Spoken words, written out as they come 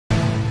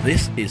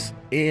This is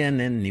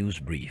ANN News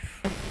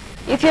Brief.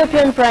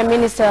 Ethiopian Prime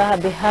Minister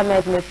Abiy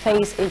Ahmed may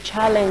face a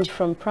challenge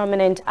from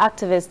prominent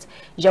activist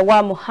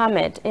Jawar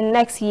Mohammed in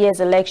next year's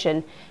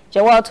election.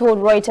 Jawar told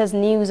Reuters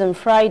News on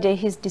Friday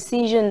his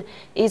decision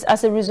is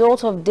as a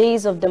result of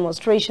days of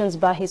demonstrations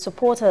by his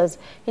supporters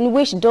in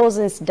which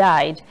dozens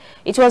died.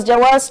 It was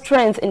Jawar's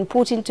strength in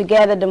putting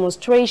together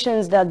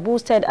demonstrations that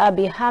boosted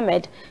Abiy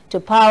Ahmed to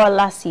power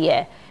last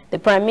year. The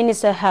Prime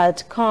Minister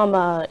had come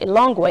a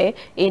long way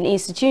in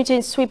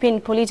instituting sweeping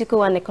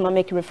political and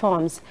economic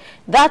reforms.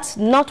 That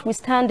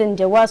notwithstanding,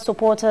 Jawar's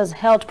supporters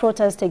held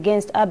protest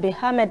against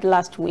Abiy Ahmed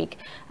last week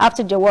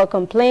after Jawar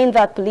complained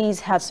that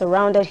police had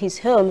surrounded his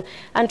home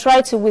and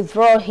tried to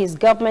withdraw his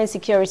government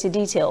security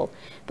detail.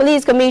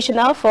 Police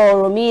Commissioner for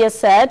Oromia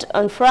said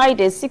on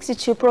Friday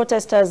 62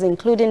 protesters,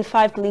 including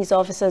 5 police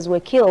officers, were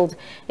killed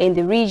in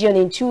the region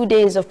in 2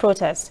 days of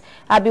protests.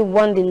 Abiy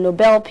won the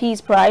Nobel Peace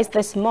Prize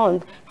this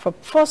month for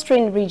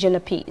fostering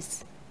regional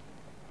peace.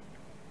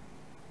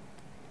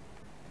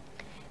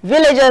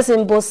 Villagers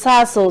in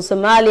Bosaso,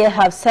 Somalia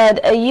have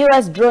said a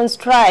U.S. drone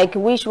strike,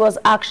 which was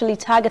actually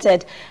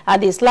targeted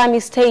at the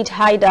Islamic State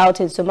hideout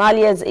in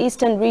Somalia's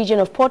eastern region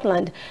of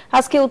Portland,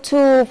 has killed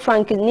 2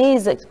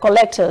 frankinese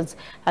collectors.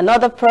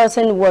 Another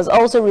person was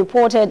also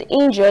reported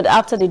injured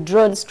after the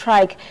drone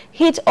strike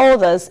hit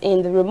others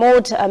in the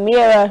remote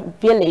Amira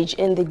village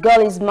in the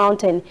Gullis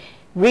Mountain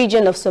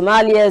region of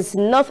Somalia's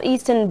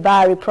northeastern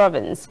Bari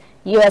province.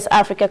 U.S.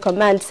 Africa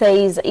Command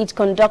says it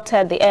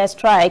conducted the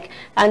airstrike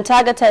and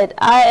targeted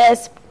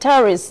IS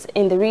terrorists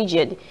in the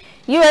region.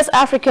 U.S.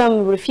 Africa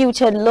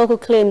refuted local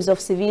claims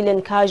of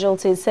civilian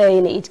casualties,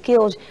 saying it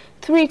killed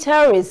 3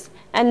 terrorists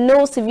and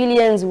no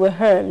civilians were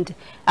harmed.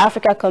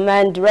 Africa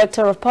Command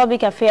Director of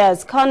Public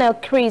Affairs Colonel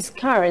Chris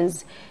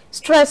Cairns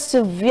stressed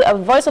to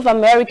Voice of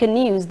America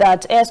News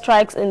that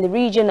airstrikes in the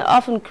region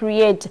often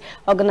create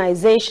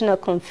organizational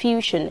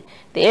confusion.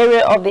 The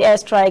area of the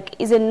airstrike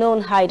is a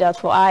known hideout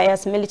for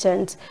IS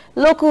militants.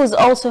 Locals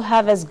also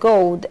harvest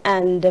gold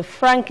and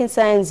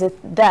frankincense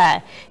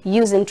there,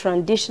 using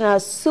traditional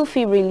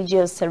Sufi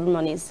religious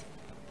ceremonies.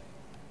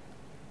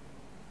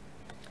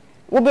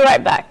 We'll be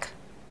right back.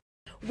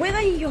 Whether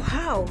in your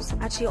house,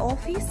 at your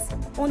office,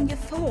 on your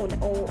phone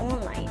or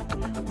online,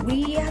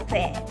 we are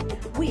there.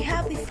 We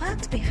have the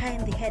facts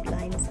behind the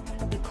headlines.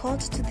 We cut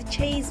to the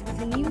chase with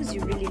the news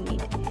you really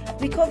need.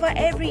 We cover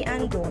every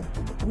angle.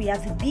 We are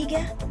the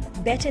bigger,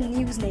 better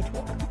news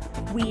network.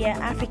 We are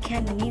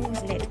African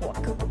News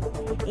Network.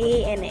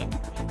 ANN.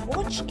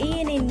 Watch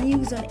ANN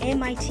News on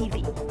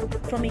MITV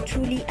from a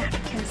truly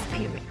African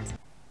spirit.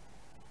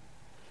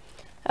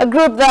 A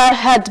group that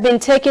had been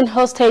taken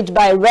hostage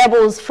by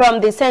rebels from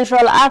the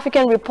Central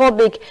African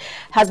Republic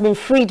has been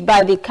freed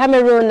by the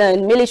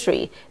Cameroon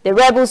military. The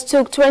rebels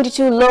took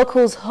 22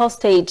 locals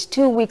hostage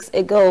 2 weeks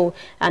ago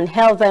and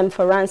held them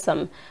for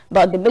ransom.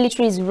 But the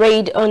military's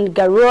raid on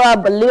Garoua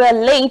Balua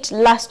late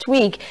last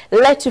week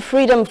led to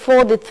freedom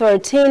for the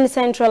 13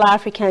 Central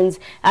Africans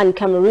and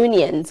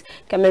Cameroonians.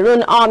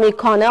 Cameroon Army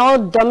Colonel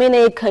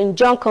Dominique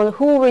Njonkon,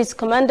 who is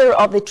commander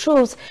of the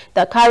troops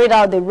that carried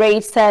out the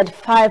raid, said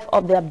 5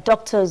 of the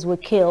abductors were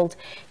killed.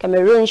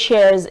 Cameroon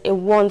shares a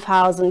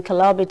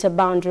 1,000-kilometer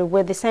boundary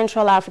with the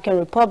Central African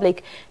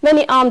Republic.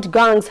 Many armed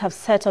gangs have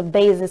set up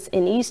bases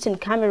in eastern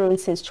Cameroon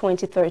since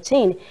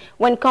 2013,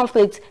 when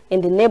conflict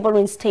in the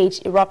neighboring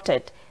state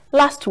erupted.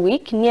 Last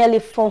week, nearly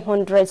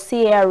 400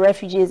 CAR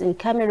refugees in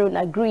Cameroon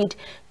agreed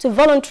to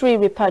voluntary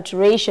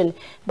repatriation,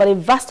 but a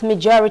vast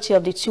majority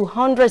of the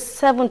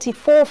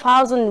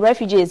 274,000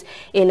 refugees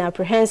are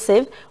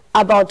apprehensive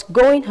about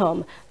going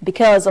home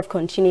because of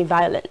continuing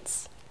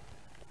violence.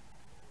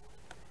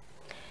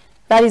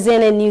 That is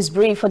ANN News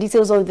Brief. For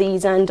details of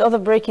these and other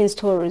breaking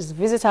stories,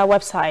 visit our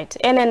website,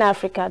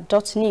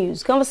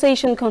 nnafrica.news.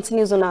 Conversation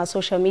continues on our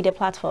social media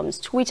platforms,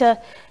 Twitter,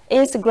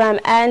 Instagram,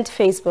 and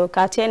Facebook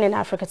at ANN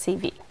Africa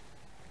TV.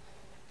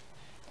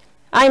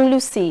 I'm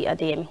Lucy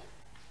Adeyemi.